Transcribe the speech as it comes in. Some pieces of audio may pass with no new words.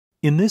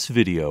In this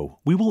video,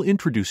 we will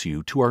introduce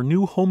you to our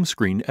new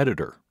Homescreen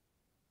editor.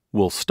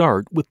 We'll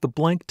start with the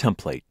blank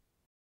template.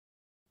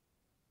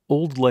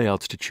 Old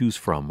layouts to choose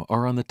from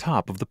are on the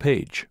top of the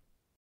page.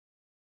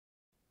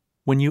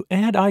 When you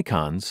add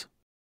icons,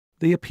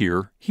 they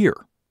appear here.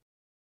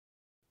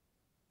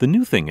 The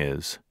new thing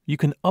is, you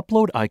can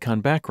upload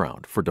icon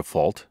background for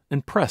default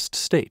and pressed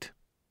state.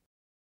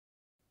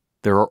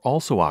 There are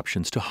also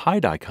options to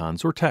hide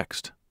icons or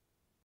text.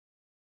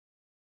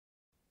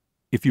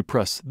 If you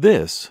press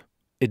this,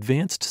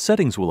 Advanced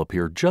Settings will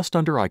appear just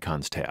under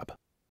Icons tab.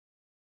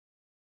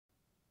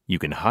 You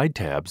can hide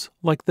tabs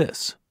like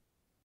this.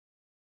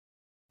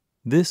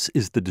 This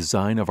is the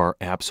design of our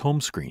app's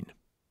home screen.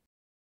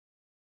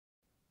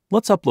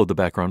 Let's upload the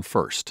background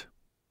first.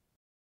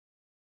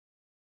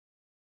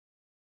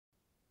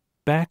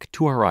 Back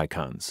to our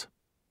icons.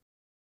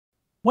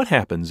 What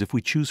happens if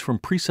we choose from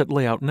Preset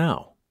Layout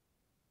now?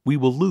 We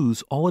will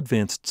lose all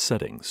advanced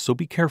settings, so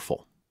be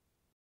careful.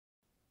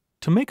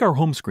 To make our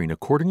home screen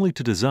accordingly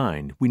to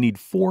design, we need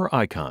 4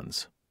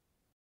 icons.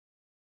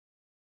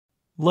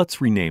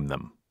 Let's rename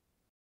them.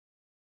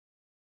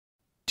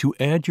 To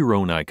add your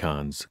own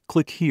icons,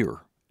 click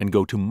here and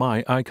go to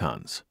My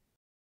Icons.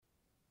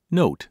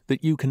 Note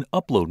that you can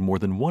upload more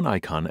than one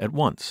icon at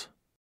once.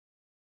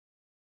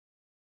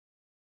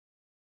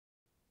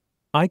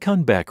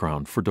 Icon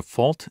background for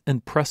default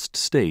and pressed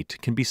state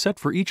can be set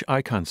for each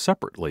icon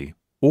separately,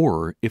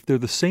 or if they're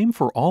the same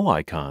for all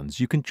icons,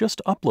 you can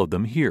just upload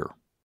them here.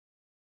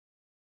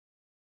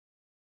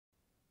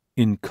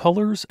 In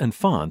Colors and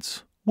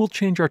Fonts, we'll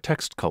change our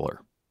text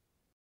color.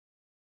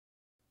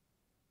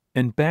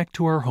 And back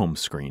to our home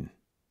screen.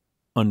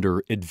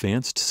 Under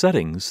Advanced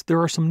Settings,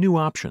 there are some new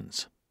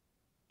options.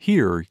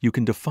 Here, you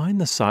can define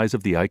the size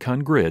of the icon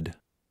grid,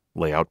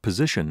 layout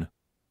position,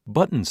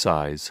 button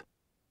size,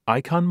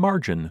 icon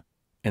margin,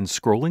 and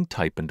scrolling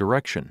type and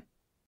direction.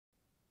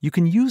 You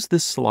can use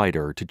this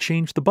slider to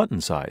change the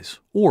button size,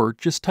 or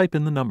just type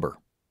in the number.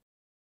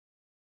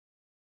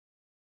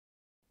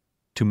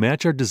 To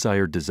match our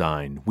desired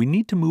design, we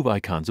need to move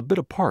icons a bit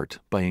apart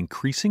by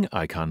increasing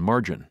icon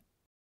margin.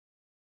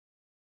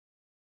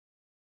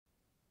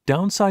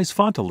 Downsize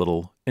font a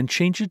little and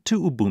change it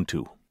to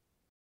Ubuntu.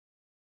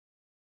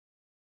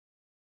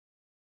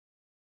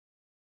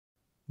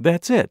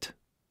 That's it!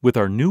 With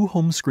our new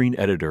home screen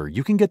editor,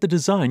 you can get the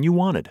design you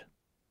wanted.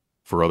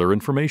 For other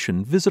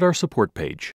information, visit our support page.